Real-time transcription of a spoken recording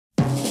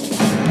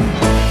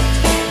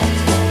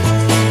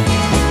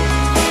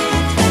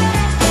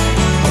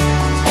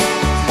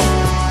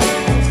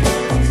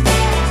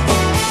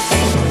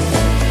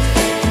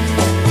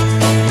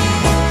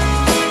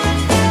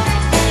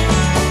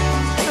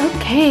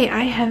Okay,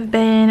 I have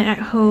been at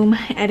home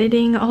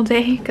editing all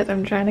day because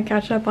I'm trying to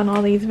catch up on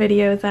all these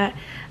videos that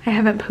I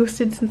haven't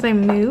posted since I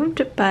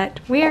moved, but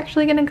we're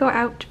actually gonna go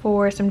out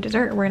for some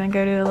dessert. We're gonna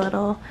go to a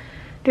little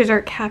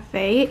dessert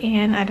cafe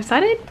and I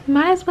decided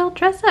might as well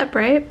dress up,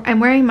 right? I'm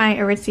wearing my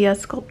Aritzia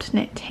Sculpt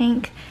Knit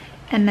tank,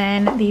 and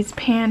then these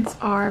pants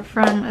are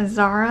from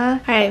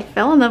Zara. I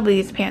fell in love with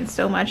these pants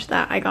so much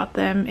that I got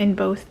them in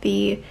both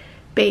the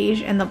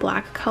beige and the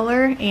black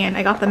color, and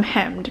I got them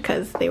hemmed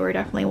because they were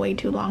definitely way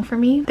too long for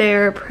me.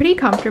 They're pretty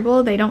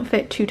comfortable. They don't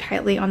fit too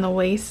tightly on the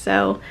waist,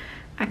 so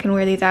I can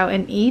wear these out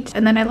and eat.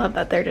 And then I love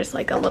that they're just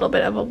like a little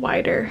bit of a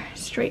wider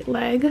straight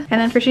leg. And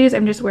then for shoes,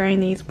 I'm just wearing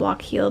these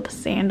block-heeled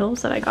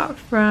sandals that I got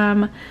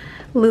from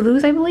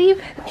Lulu's, I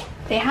believe.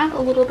 They have a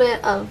little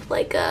bit of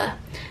like a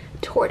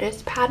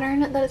tortoise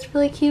pattern that is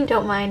really cute.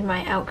 Don't mind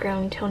my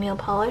outgrown toenail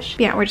polish.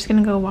 Yeah, we're just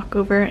gonna go walk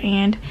over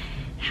and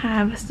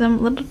have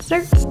some little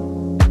desserts.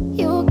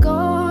 You're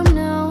gone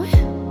now,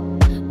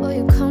 will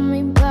you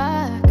coming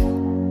back?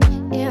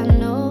 Yeah, I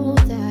know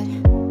that,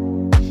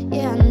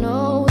 yeah, I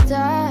know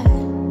that.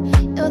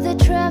 You're the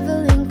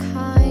traveling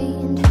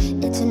kind,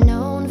 it's a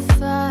known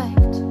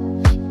fact.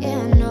 Yeah,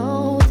 I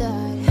know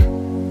that.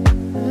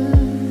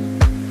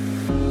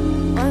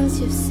 Once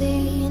you've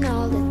seen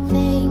all the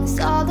things,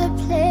 all the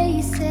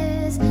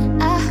places,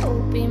 I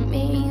hope it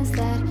means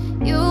that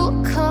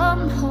you'll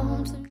come home.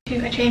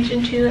 I changed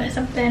into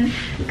something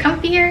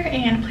comfier,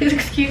 and please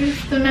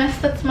excuse the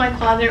mess that's my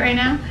closet right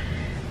now.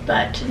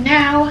 But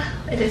now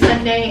it is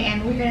Sunday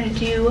and we're gonna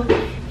do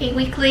a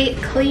weekly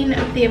clean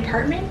of the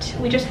apartment.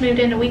 We just moved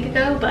in a week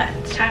ago, but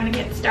it's time to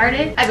get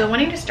started. I've been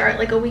wanting to start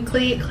like a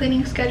weekly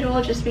cleaning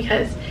schedule just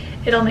because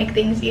it'll make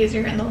things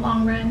easier in the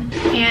long run.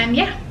 And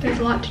yeah, there's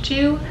a lot to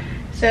do,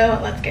 so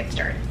let's get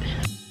started.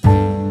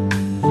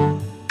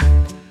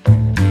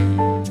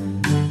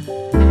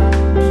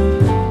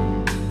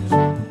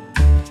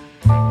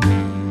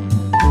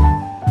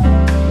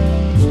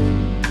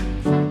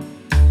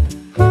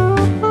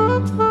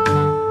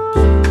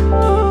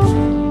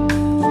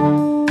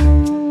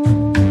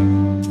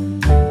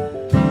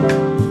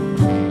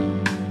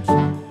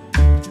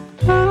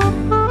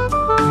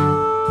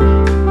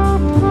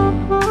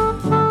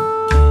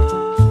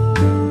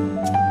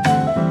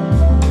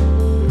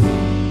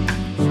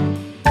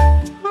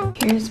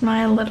 Here's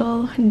my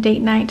little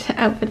date night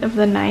outfit of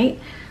the night.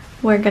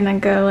 We're gonna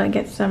go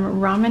get some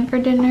ramen for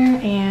dinner,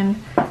 and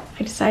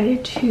I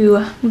decided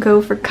to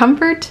go for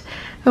comfort.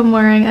 I'm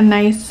wearing a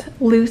nice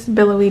loose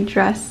billowy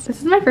dress. This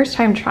is my first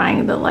time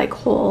trying the like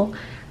whole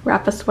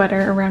wrap a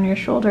sweater around your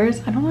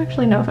shoulders. I don't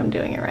actually know if I'm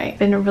doing it right. It's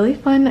been really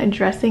fun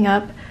dressing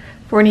up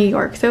for New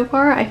York so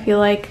far. I feel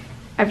like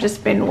I've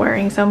just been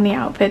wearing so many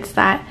outfits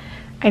that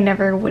I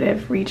never would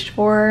have reached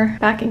for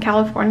back in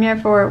California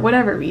for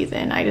whatever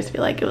reason. I just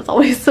feel like it was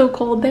always so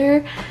cold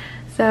there.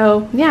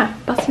 So yeah,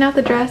 busting out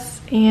the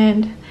dress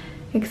and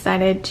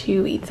excited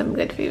to eat some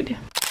good food.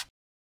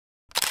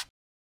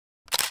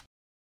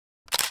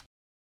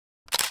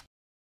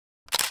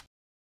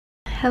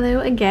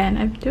 Hello again.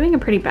 I'm doing a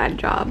pretty bad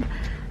job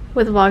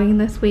with vlogging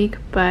this week,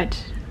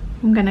 but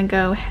I'm gonna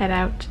go head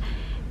out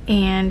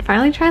and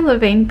finally try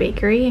Avène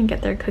Bakery and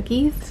get their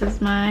cookies. This is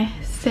my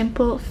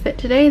simple fit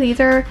today. These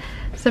are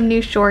some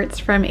new shorts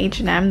from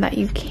H&M that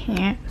you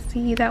can't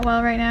see that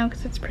well right now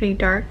because it's pretty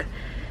dark,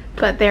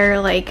 but they're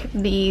like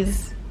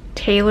these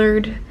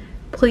tailored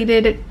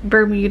pleated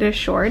Bermuda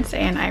shorts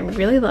and I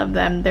really love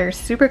them. They're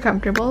super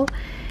comfortable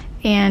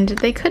and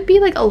they could be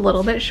like a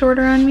little bit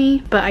shorter on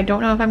me, but I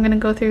don't know if I'm gonna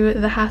go through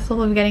the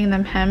hassle of getting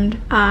them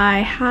hemmed. I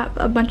have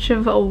a bunch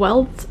of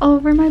welts all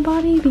over my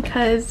body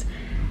because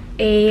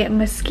a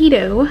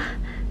mosquito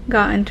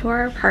got into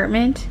our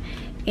apartment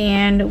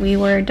and we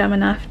were dumb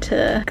enough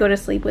to go to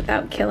sleep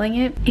without killing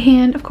it.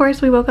 And of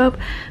course we woke up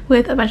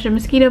with a bunch of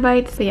mosquito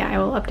bites. So yeah, I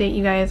will update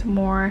you guys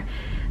more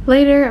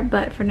later,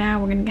 but for now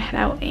we're gonna head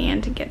out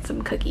and get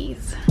some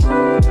cookies.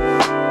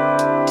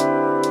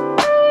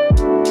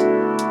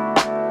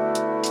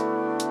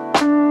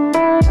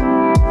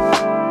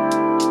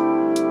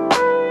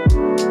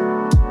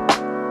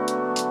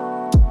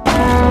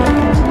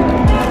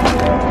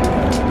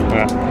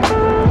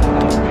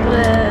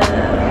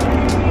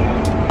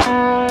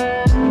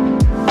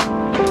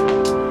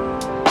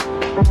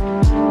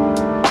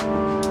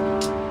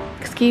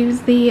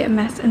 Excuse the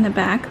mess in the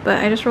back,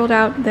 but I just rolled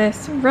out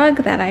this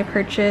rug that I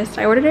purchased.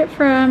 I ordered it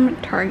from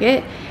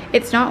Target.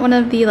 It's not one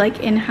of the like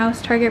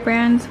in-house Target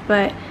brands,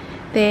 but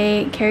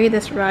they carry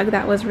this rug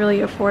that was really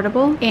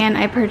affordable, and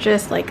I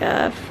purchased like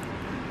a,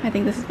 I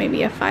think this is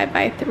maybe a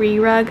 5x3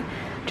 rug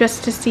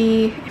just to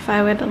see if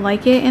I would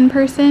like it in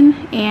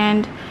person,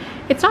 and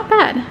it's not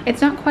bad.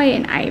 It's not quite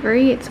an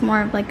ivory, it's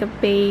more of like a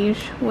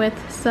beige with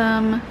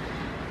some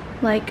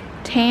like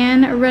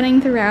tan running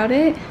throughout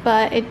it,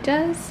 but it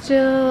does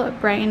still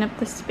brighten up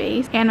the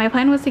space. And my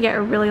plan was to get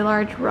a really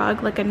large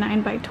rug, like a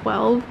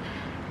 9x12,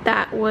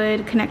 that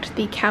would connect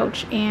the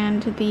couch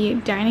and the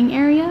dining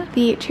area.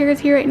 The chair is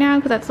here right now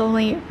because that's the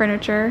only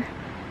furniture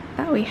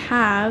that we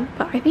have,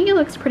 but I think it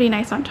looks pretty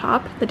nice on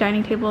top. The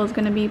dining table is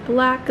going to be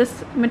black.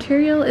 This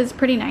material is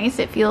pretty nice.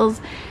 It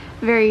feels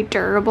very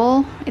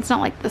durable. It's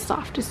not like the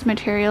softest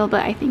material,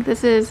 but I think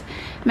this is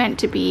meant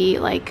to be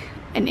like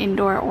an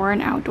indoor or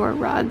an outdoor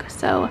rug,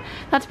 so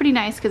that's pretty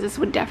nice because this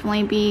would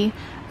definitely be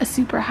a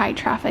super high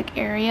traffic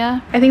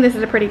area. I think this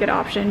is a pretty good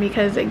option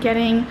because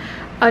getting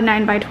a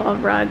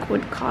 9x12 rug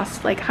would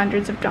cost like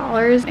hundreds of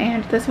dollars,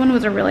 and this one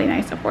was a really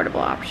nice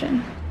affordable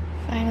option.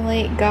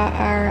 Finally got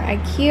our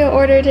IKEA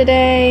order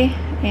today,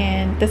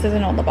 and this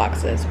isn't all the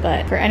boxes,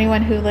 but for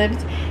anyone who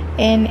lives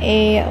in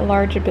a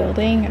larger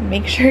building,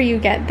 make sure you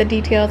get the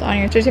details on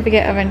your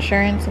certificate of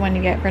insurance when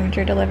you get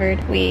furniture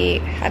delivered. We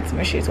had some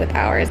issues with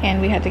ours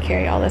and we had to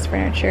carry all this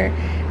furniture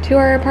to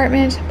our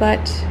apartment,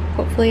 but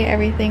hopefully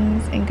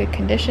everything's in good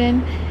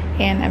condition,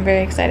 and I'm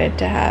very excited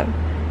to have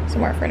some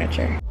more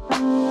furniture.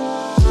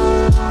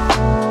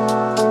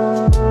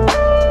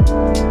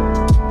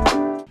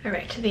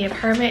 The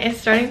apartment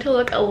is starting to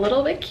look a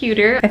little bit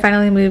cuter. I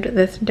finally moved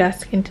this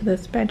desk into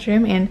this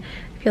bedroom, and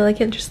I feel like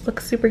it just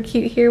looks super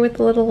cute here with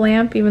the little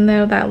lamp, even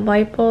though that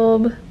light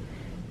bulb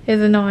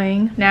is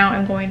annoying. Now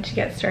I'm going to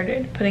get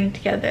started putting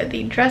together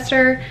the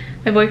dresser.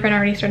 My boyfriend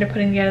already started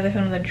putting together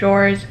some of the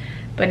drawers,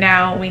 but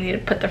now we need to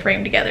put the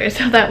frame together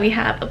so that we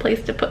have a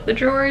place to put the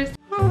drawers.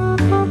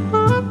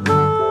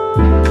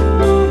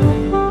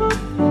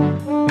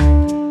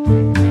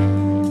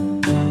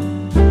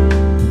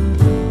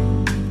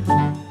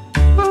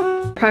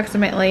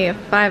 Approximately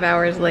 5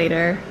 hours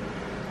later,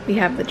 we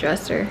have the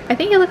dresser. I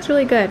think it looks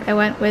really good. I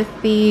went with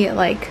the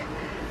like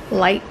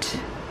light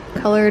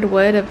colored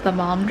wood of the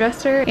MALM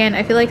dresser, and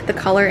I feel like the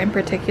color in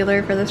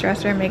particular for this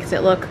dresser makes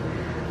it look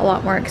a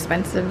lot more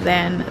expensive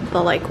than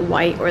the like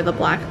white or the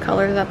black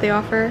color that they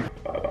offer.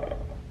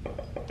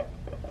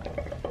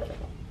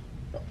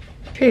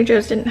 Trader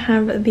Joe's didn't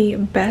have the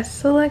best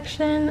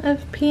selection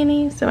of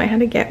peonies, so I had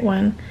to get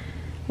one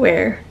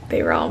where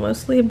they were all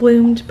mostly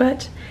bloomed,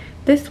 but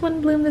this one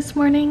bloomed this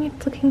morning.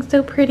 It's looking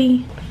so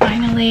pretty.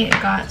 Finally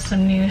got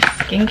some new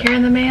skincare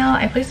in the mail.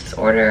 I placed this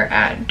order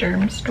at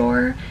Derm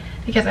Store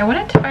because I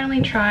wanted to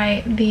finally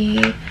try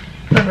the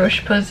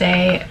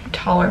Roche-Posay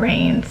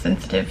Toleriane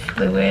Sensitive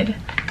Fluid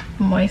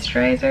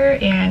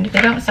Moisturizer, and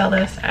they don't sell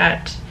this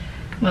at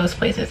most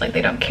places. Like,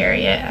 they don't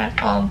carry it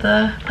at all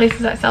the places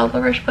that sell the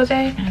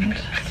Roche-Posay. And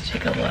let's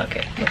take a look.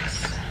 It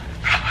looks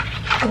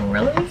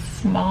really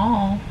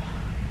small.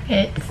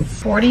 It's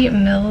 40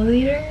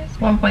 milliliters,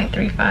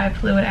 1.35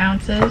 fluid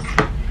ounces.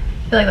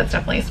 I feel like that's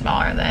definitely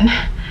smaller than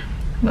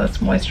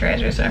most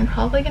moisturizers, so I'm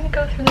probably gonna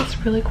go through this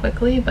really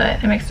quickly,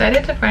 but I'm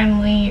excited to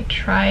finally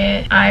try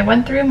it. I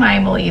went through my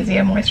Malaysia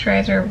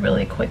moisturizer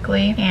really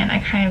quickly, and I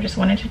kind of just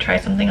wanted to try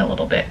something a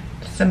little bit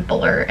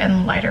simpler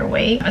and lighter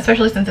weight,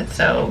 especially since it's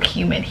so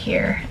humid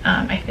here.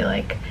 I feel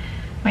like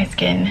my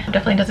skin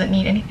definitely doesn't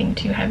need anything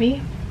too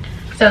heavy.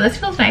 So this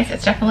feels nice.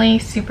 It's definitely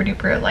super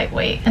duper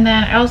lightweight. And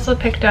then I also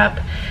picked up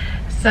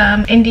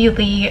some Indie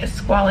Lee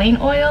Squalane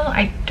oil.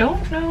 I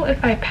don't know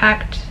if I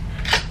packed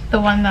the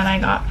one that I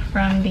got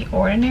from The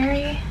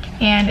Ordinary,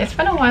 and it's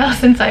been a while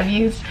since I've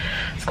used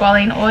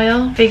Squalane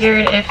oil.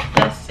 Figured if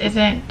this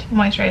isn't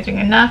moisturizing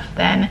enough,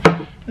 then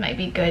it might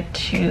be good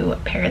to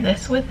pair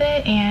this with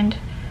it. And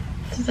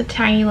this is a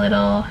tiny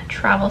little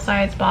travel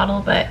size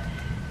bottle, but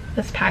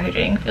this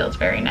packaging feels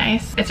very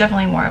nice. It's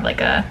definitely more of like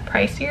a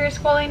pricier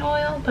Squalane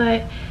oil,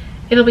 but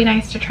it'll be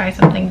nice to try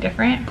something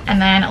different.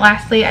 And then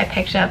lastly, I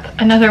picked up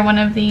another one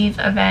of these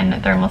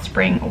Avène Thermal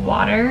Spring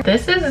water.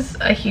 This is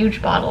a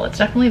huge bottle. It's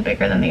definitely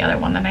bigger than the other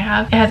one that I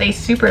have. It has a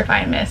super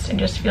fine mist and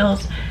just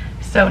feels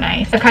so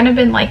nice. I've kind of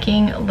been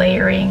liking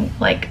layering,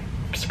 like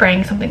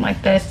spraying something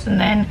like this and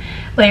then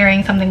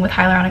layering something with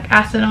hyaluronic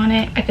acid on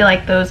it. I feel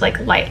like those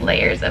like light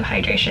layers of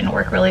hydration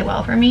work really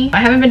well for me. I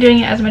haven't been doing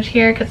it as much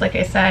here because, like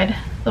I said,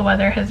 the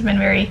weather has been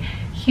very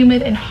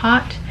humid and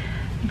hot,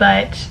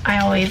 but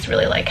I always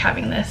really like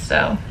having this,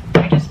 so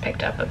I just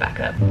picked up a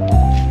backup.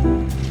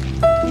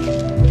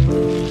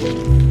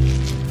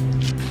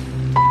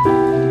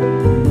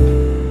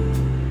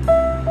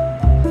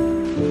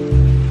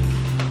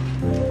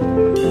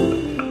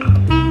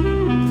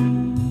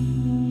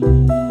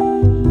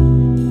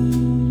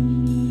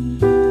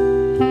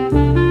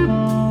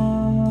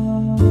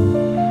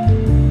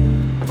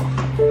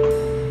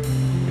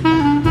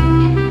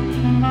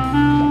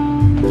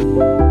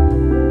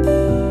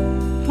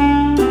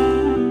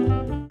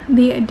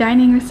 The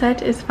dining room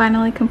set is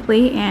finally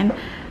complete, and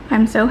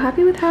I'm so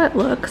happy with how it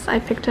looks. I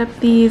picked up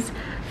these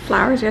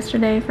flowers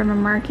yesterday from a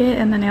market,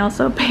 and then I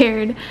also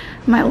paired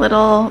my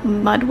little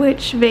mud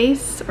witch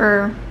vase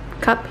or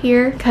cup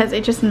here because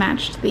it just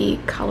matched the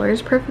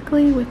colors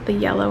perfectly with the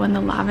yellow and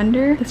the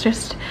lavender. This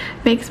just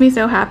makes me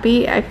so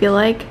happy. I feel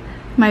like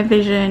my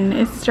vision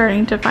is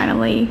starting to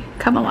finally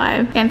come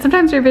alive, and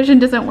sometimes your vision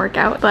doesn't work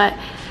out, but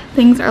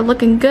things are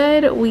looking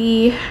good.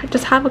 We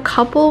just have a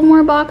couple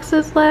more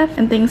boxes left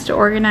and things to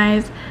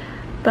organize,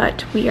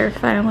 but we are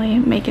finally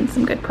making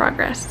some good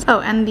progress.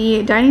 Oh, and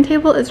the dining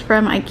table is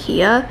from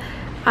IKEA.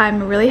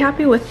 I'm really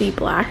happy with the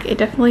black. It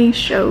definitely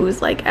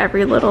shows like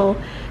every little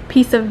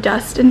piece of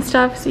dust and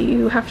stuff, so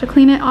you have to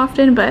clean it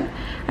often, but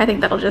I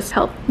think that'll just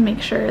help make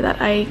sure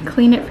that I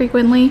clean it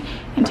frequently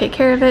and take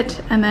care of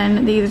it. And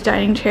then these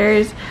dining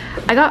chairs,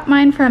 I got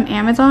mine from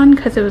Amazon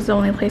because it was the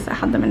only place that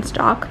had them in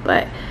stock,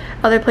 but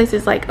other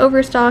places like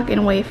Overstock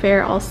and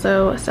Wayfair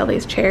also sell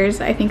these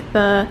chairs. I think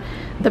the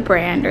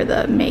brand or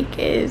the make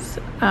is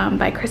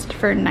by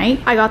Christopher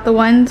Knight. I got the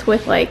ones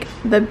with like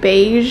the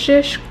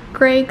beige-ish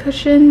gray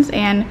cushions,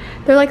 and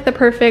they're like the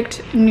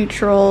perfect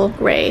neutral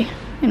gray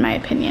in my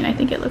opinion. I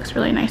think it looks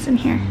really nice in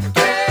here.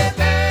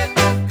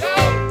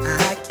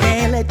 I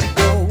can't let you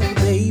go,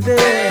 baby.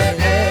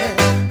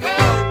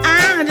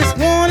 I just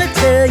want to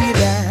tell you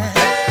that.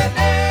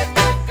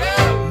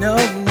 No,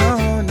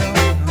 no, no,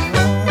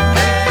 no.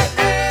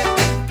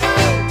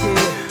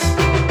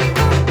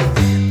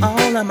 Yeah.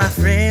 All of my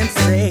friends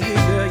say,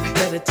 girl, you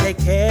better take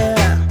care,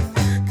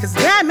 'cause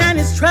that man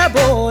is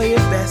trouble, you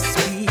best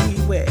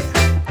beware.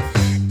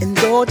 And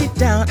though deep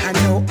down I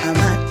know I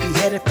might be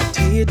headed for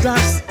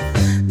teardrops,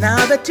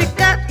 now that you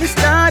got me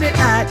started,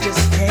 I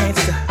just can't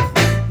stop.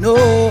 No,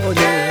 no.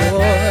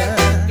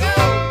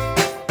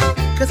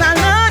 'Cause I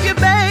love you,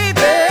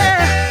 baby.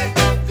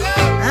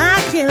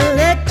 I can't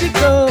let you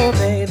go,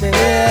 baby.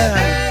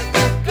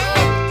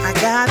 I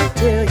gotta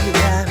tell you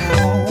that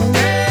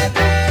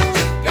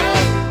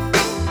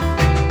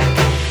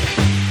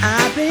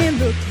I've been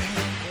looking.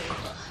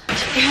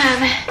 We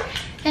have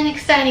an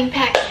exciting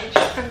package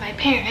from my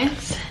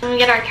parents. When we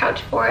get our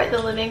couch for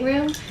the living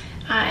room,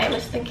 I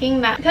was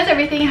thinking that because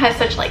everything has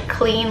such like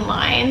clean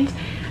lines,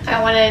 I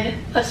wanted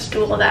a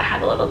stool that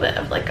had a little bit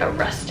of like a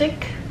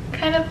rustic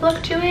kind of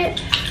look to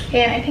it,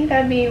 and I think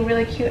that would be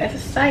really cute as a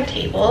side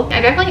table.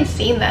 I've definitely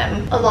seen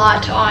them a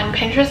lot on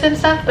Pinterest and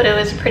stuff, but it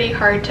was pretty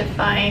hard to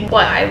find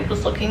what I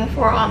was looking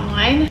for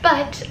online.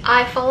 But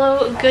I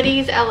follow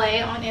Goodies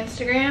LA on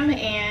Instagram,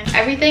 and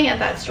everything at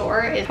that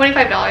store is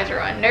 $25 or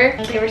under.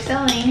 They were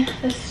selling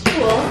this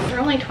stool for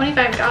only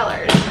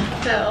 $25.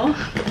 So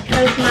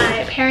because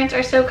my parents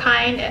are so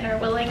kind and are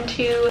willing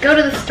to go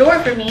to the store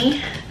for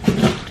me,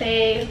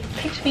 they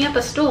picked me up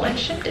a stool and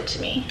shipped it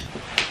to me.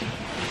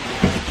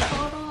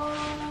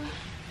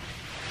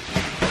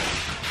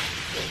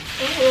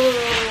 Ooh.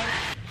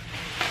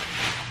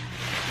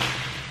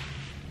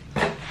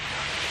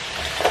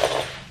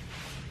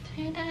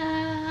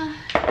 Ta-da!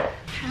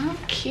 How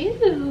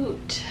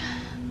cute!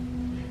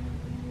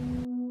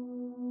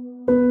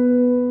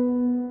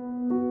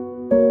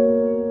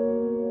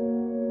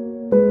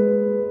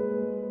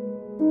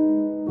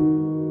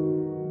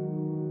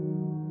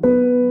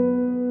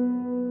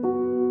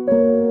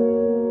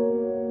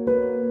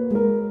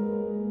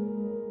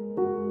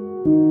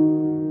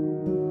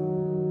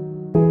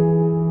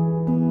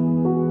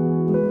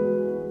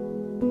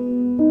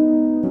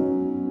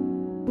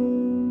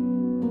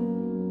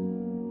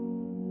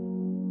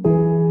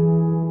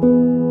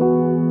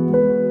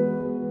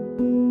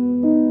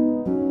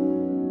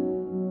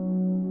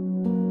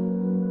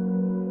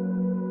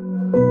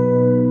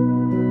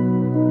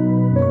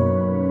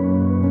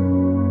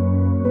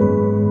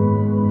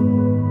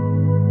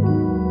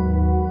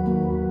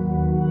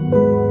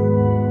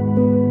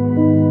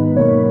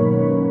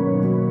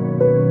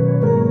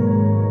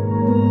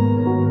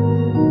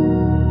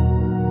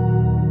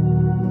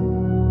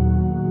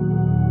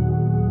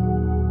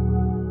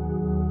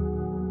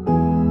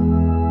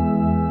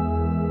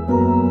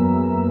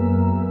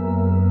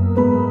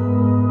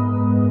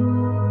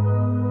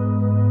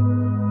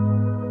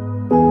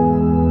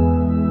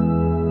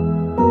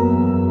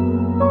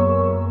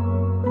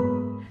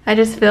 I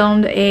just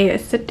filmed a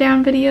sit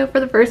down video for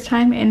the first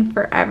time in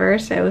forever,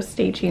 so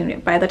stay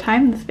tuned. By the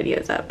time this video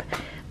is up,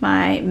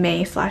 my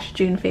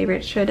May/June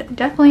favorites should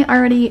definitely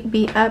already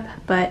be up,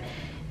 but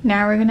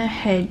now we're gonna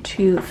head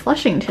to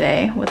Flushing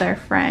today with our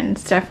friends.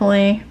 It's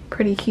definitely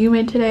pretty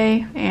humid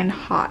today and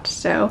hot,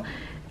 so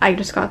I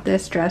just got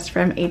this dress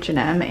from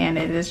H&M, and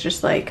it is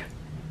just like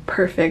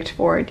perfect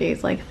for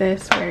days like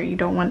this where you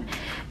don't want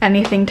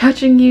anything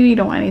touching you, you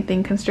don't want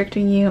anything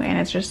constricting you, and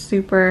it's just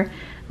super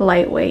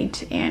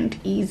lightweight and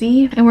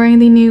easy. I'm wearing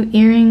the new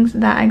earrings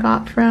that I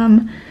got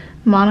from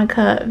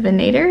Monica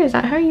Venator. Is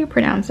that how you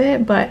pronounce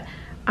it? But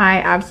I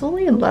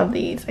absolutely love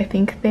these. I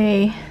think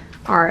they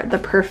are the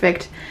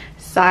perfect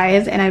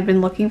size, and I've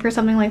been looking for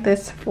something like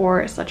this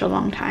for such a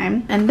long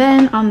time. And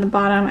then on the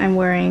bottom, I'm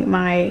wearing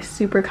my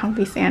super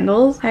comfy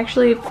sandals. I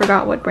actually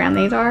forgot what brand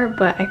these are,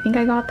 but I think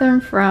I got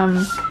them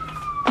from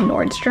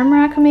Nordstrom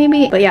Rack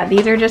maybe. But yeah,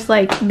 these are just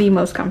like the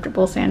most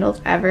comfortable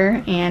sandals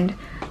ever, and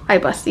I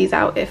bust these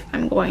out if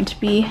I'm going to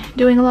be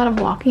doing a lot of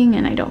walking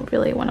and I don't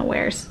really want to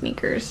wear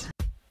sneakers.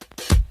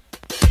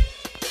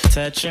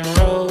 Touch and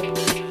roll,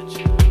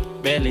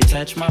 barely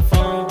touch my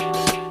phone.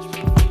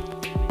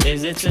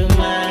 Is it too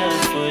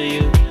much for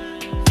you?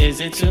 Is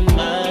it too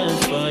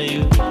much for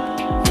you?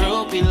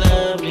 Groupie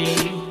love me,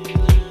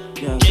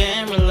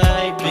 camera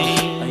like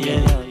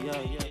me.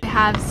 I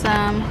have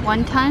some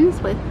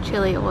wontons with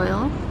chili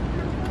oil,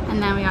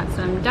 and then we got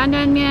some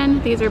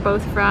dandanmian. These are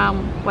both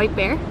from White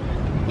Bear.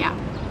 Yeah.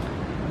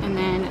 And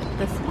then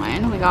this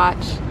one, we got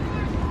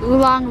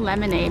oolong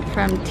lemonade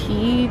from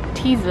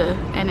Tiza,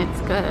 and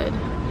it's good.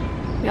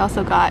 We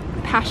also got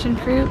passion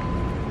fruit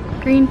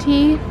green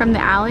tea from the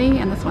alley,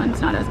 and this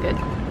one's not as good.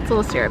 It's a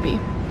little syrupy.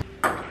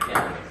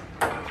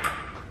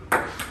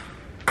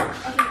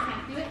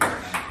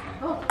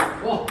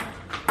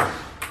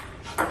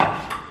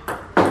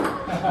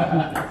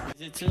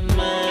 Is it too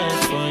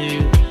much for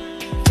you?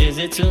 Is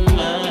it too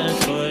much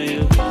for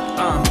you?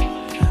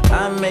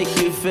 I make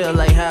you feel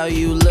like how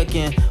you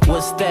looking.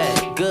 What's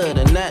that? Good,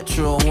 a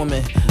natural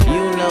woman.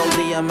 You know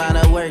the amount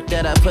of work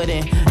that I put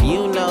in.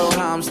 You know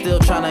how I'm still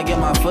trying to get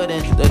my foot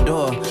in the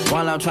door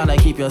while I'm trying to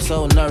keep your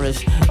soul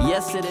nourished.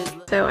 Yes, it is.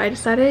 So I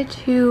decided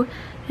to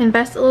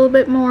invest a little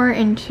bit more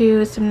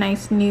into some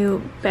nice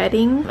new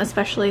bedding,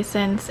 especially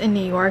since in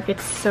New York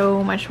it's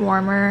so much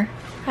warmer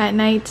at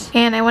night,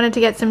 and I wanted to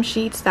get some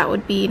sheets that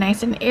would be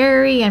nice and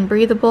airy and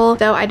breathable.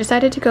 So I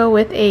decided to go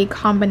with a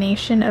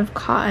combination of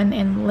cotton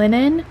and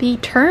linen. The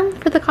term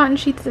for the cotton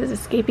sheets is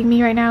escaping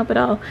me right now, but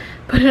I'll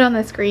put it on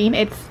the screen.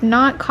 It's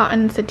not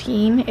cotton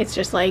sateen, it's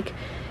just like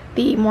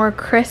the more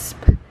crisp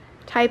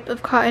type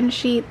of cotton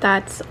sheet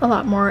that's a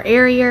lot more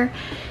airier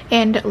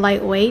and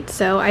lightweight.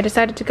 So I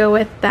decided to go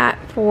with that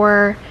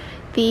for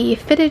the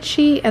fitted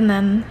sheet, and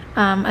then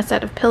a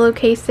set of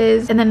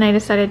pillowcases, and then I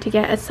decided to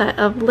get a set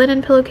of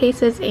linen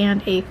pillowcases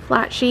and a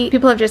flat sheet.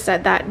 People have just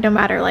said that no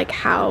matter like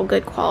how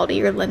good quality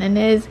your linen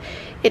is,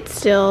 it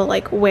still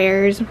like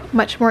wears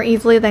much more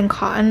easily than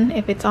cotton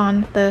if it's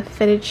on the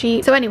fitted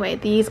sheet. So anyway,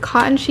 these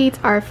cotton sheets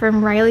are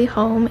from Riley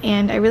Home,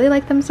 and I really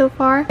like them so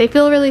far. They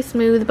feel really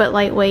smooth but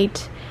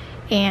lightweight,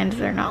 and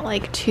they're not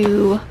like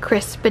too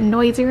crisp and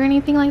noisy or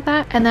anything like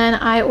that. And then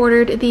I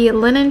ordered the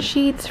linen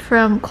sheets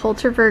from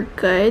Cultiver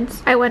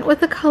Goods. I went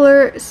with the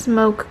color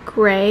Smoke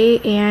Gray,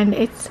 and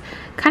it's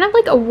kind of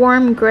like a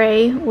warm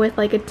gray with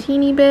like a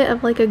teeny bit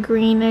of like a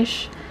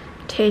greenish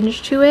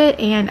tinge to it,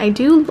 and I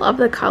do love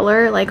the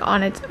color like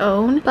on its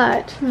own.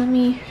 But let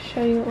me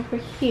show you over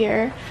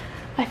here.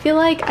 I feel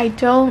like I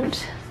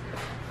don't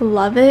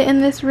love it in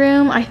this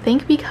room. I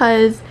think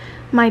because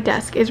my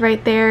desk is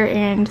right there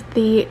and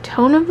the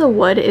tone of the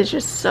wood is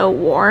just so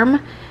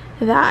warm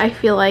that I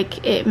feel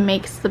like it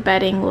makes the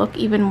bedding look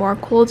even more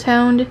cool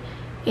toned,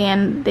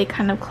 and they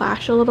kind of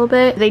clash a little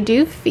bit. They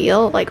do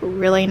feel like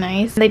really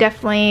nice. They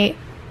definitely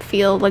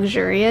feel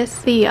luxurious.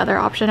 The other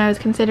option I was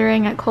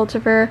considering at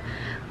Cultiver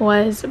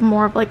was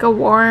more of like a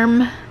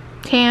warm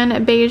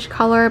tan beige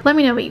color. Let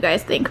me know what you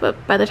guys think,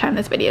 but by the time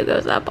this video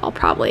goes up, I'll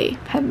probably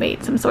have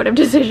made some sort of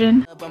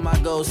decision. But my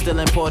goal's still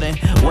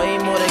important. Way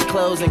more than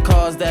clothes and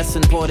cars, that's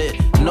important.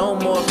 No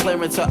more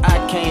clearance or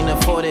I can't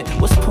afford it.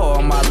 What's poor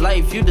in my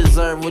life? You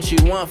deserve what you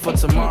want for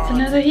tomorrow. It's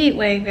another heat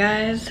wave,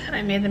 guys.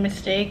 I made the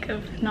mistake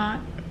of not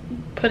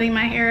putting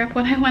my hair up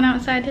when I went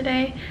outside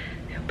today.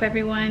 I hope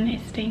everyone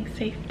is staying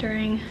safe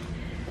during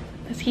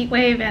this heat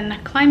wave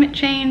and climate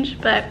change.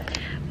 But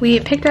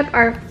we picked up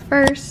our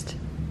first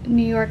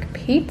New York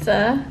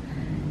pizza,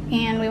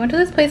 and we went to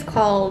this place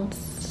called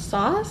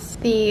Sauce.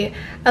 The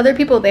other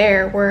people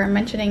there were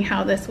mentioning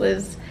how this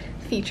was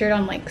featured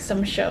on like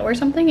some show or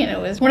something, and it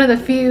was one of the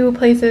few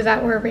places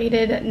that were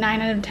rated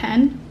 9 out of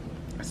 10.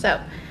 So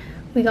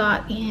we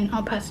got an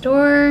al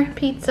pastor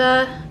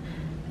pizza,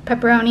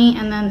 pepperoni,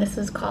 and then this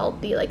is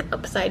called the like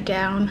upside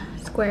down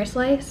square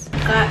slice.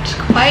 Got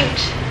quite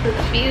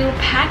a few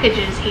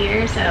packages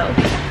here, so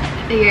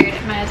figured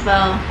might as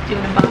well do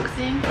an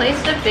unboxing.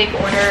 Placed a big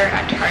order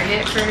at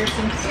Target for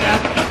some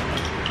stuff,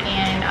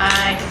 and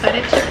I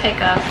decided to pick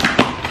up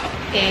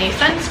a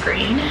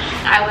sunscreen.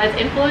 I was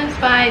influenced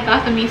by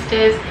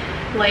Gothamista's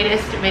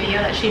latest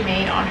video that she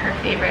made on her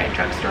favorite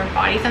drugstore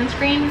body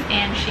sunscreens,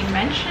 and she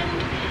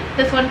mentioned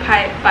this one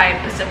by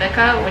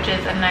Pacifica, which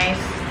is a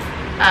nice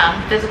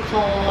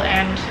physical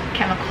and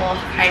chemical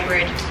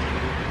hybrid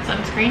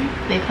sunscreen.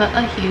 They put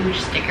a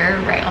huge sticker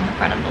right on the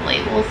front of the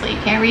label, so you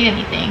can't read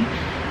anything.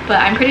 But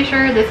I'm pretty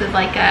sure this is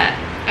like a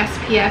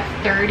SPF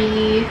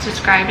 30. It's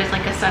described as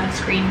like a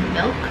sunscreen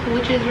milk,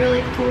 which is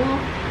really cool.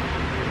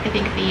 I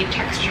think the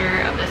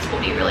texture of this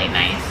will be really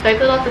nice. So I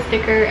pulled off the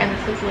sticker, and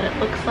this is what it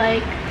looks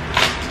like.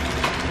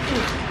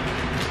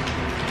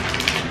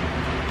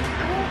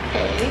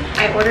 Okay.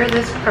 I ordered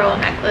this pearl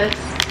necklace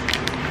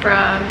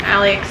from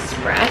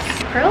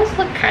AliExpress. Pearls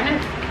look kind of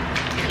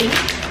pink.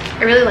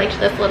 I really liked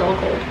this little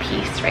gold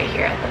piece right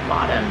here at the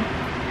bottom.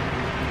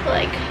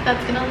 Like,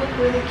 that's gonna look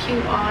really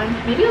cute on.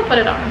 Maybe I'll put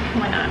it on,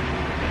 why not?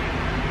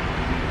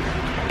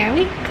 There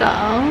we go.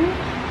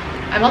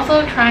 I'm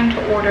also trying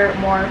to order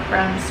more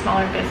from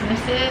smaller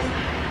businesses,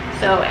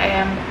 so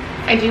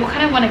I do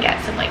kind of want to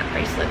get some like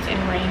bracelets and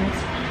rings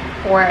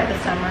for the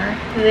summer.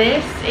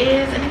 This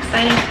is an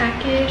exciting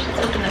package.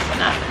 Let's open this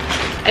one up.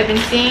 I've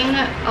been seeing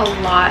a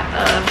lot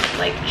of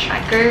like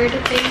checkered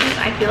things.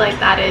 I feel like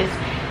that is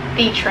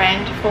the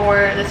trend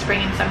for the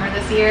spring and summer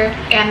this year.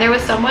 And there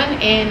was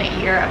someone in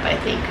Europe, I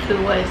think, who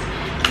was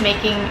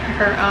making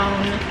her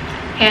own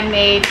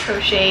handmade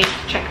crocheted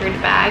checkered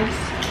bags,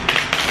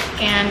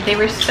 and they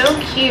were so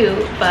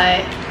cute,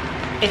 but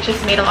it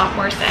just made a lot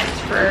more sense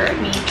for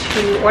me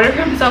to order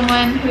from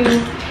someone who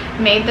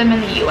made them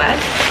in the US.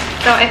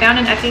 So I found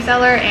an Etsy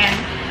seller, and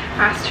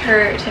asked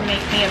her to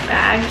make me a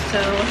bag, so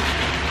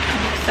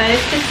I'm excited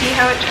to see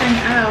how it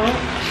turned out.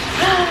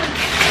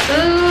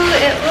 Ooh,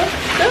 it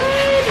looks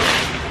good.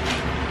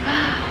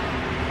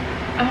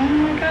 Oh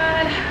my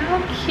god, how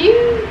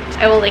cute.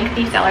 I will link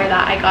the seller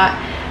that I got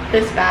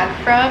this bag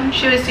from.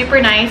 She was super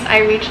nice. I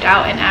reached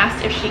out and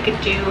asked if she could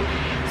do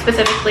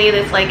specifically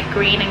this like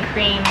green and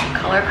cream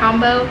color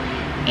combo,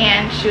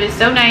 and she was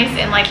so nice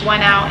and like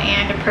went out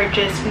and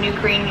purchased new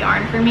green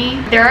yarn for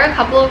me. There are a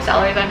couple of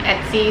sellers on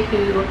Etsy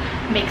who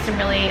make some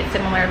really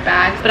similar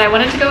bags, but I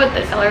wanted to go with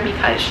this seller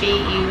because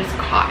she used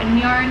cotton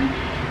yarn.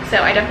 So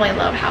I definitely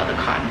love how the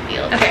cotton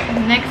feels. Okay,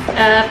 next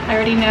up, I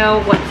already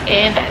know what's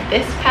in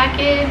this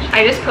package.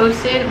 I just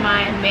posted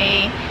my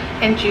May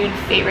and June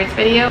favorites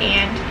video,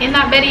 and in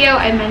that video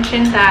I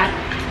mentioned that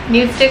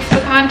Nudestix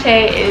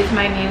Picante is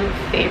my new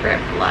favorite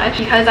blush.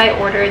 Because I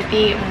ordered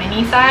the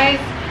mini size,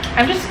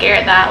 I'm just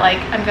scared that like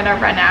I'm gonna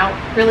run out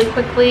really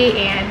quickly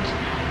and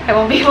I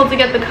won't be able to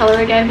get the color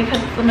again because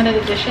it's limited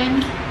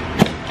edition.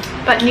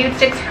 But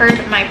Nudestix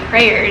heard my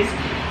prayers,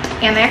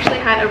 and they actually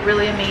had a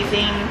really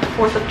amazing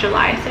 4th of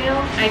July sale.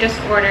 I just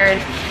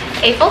ordered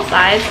a full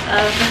size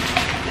of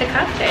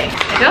Picante.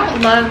 I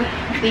don't love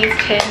these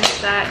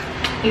tins that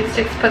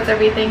Nudestix puts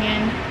everything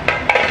in.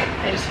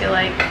 I just feel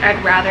like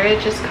I'd rather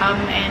it just come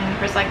in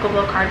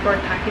recyclable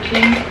cardboard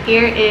packaging.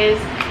 Here is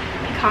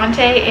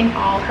Picante in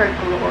all her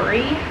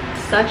glory.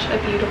 Such a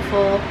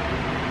beautiful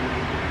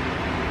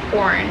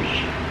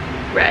orange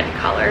red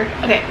color.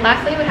 Okay,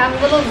 lastly we have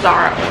a little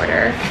Zara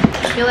order.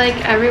 I feel like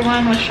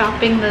everyone was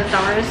shopping the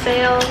Zara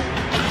sale,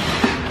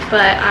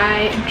 but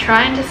I am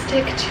trying to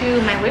stick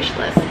to my wish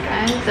list,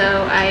 guys.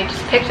 So I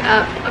just picked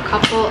up a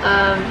couple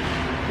of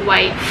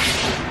white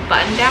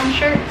button-down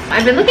shirts.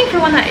 I've been looking for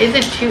one that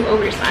isn't too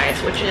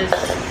oversized, which is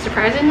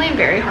surprisingly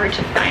very hard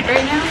to find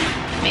right now.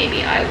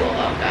 Maybe I will.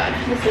 Oh god,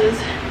 this is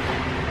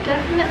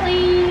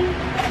definitely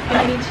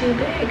gonna be too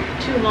big,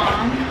 too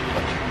long.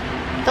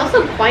 It's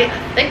also quite a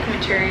thick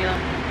material.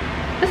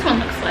 This one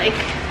looks like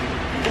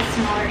a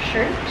smaller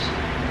shirt.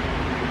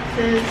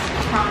 This is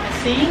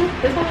promising.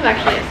 This one is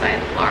actually a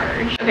size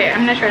large. Okay,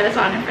 I'm gonna try this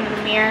on in front of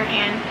the mirror,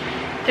 and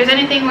if there's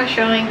anything worth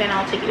showing, then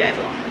I'll take you guys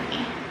along with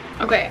me.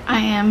 Okay, I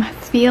am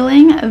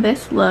feeling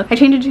this look. I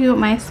changed it to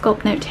my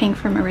Sculpt Note tank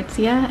from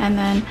Aritzia and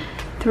then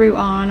threw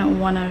on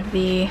one of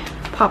the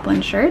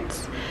poplin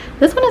shirts.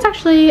 This one is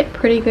actually a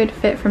pretty good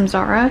fit from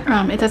Zara.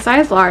 It's a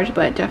size large,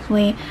 but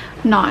definitely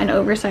not an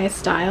oversized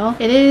style.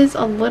 It is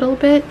a little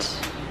bit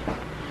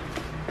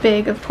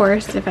big, of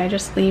course, if I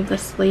just leave the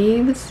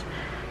sleeves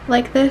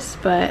like this,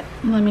 but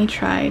let me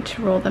try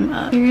to roll them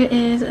up. Here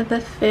is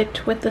the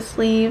fit with the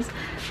sleeves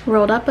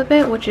rolled up a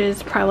bit, which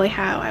is probably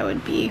how I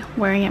would be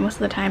wearing it most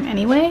of the time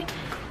anyway.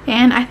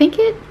 And I think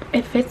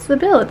it fits the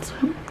bill. It's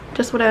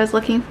just what I was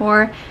looking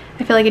for.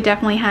 I feel like it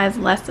definitely has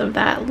less of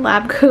that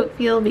lab coat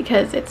feel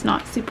because it's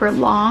not super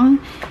long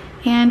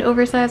and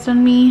oversized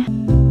on me.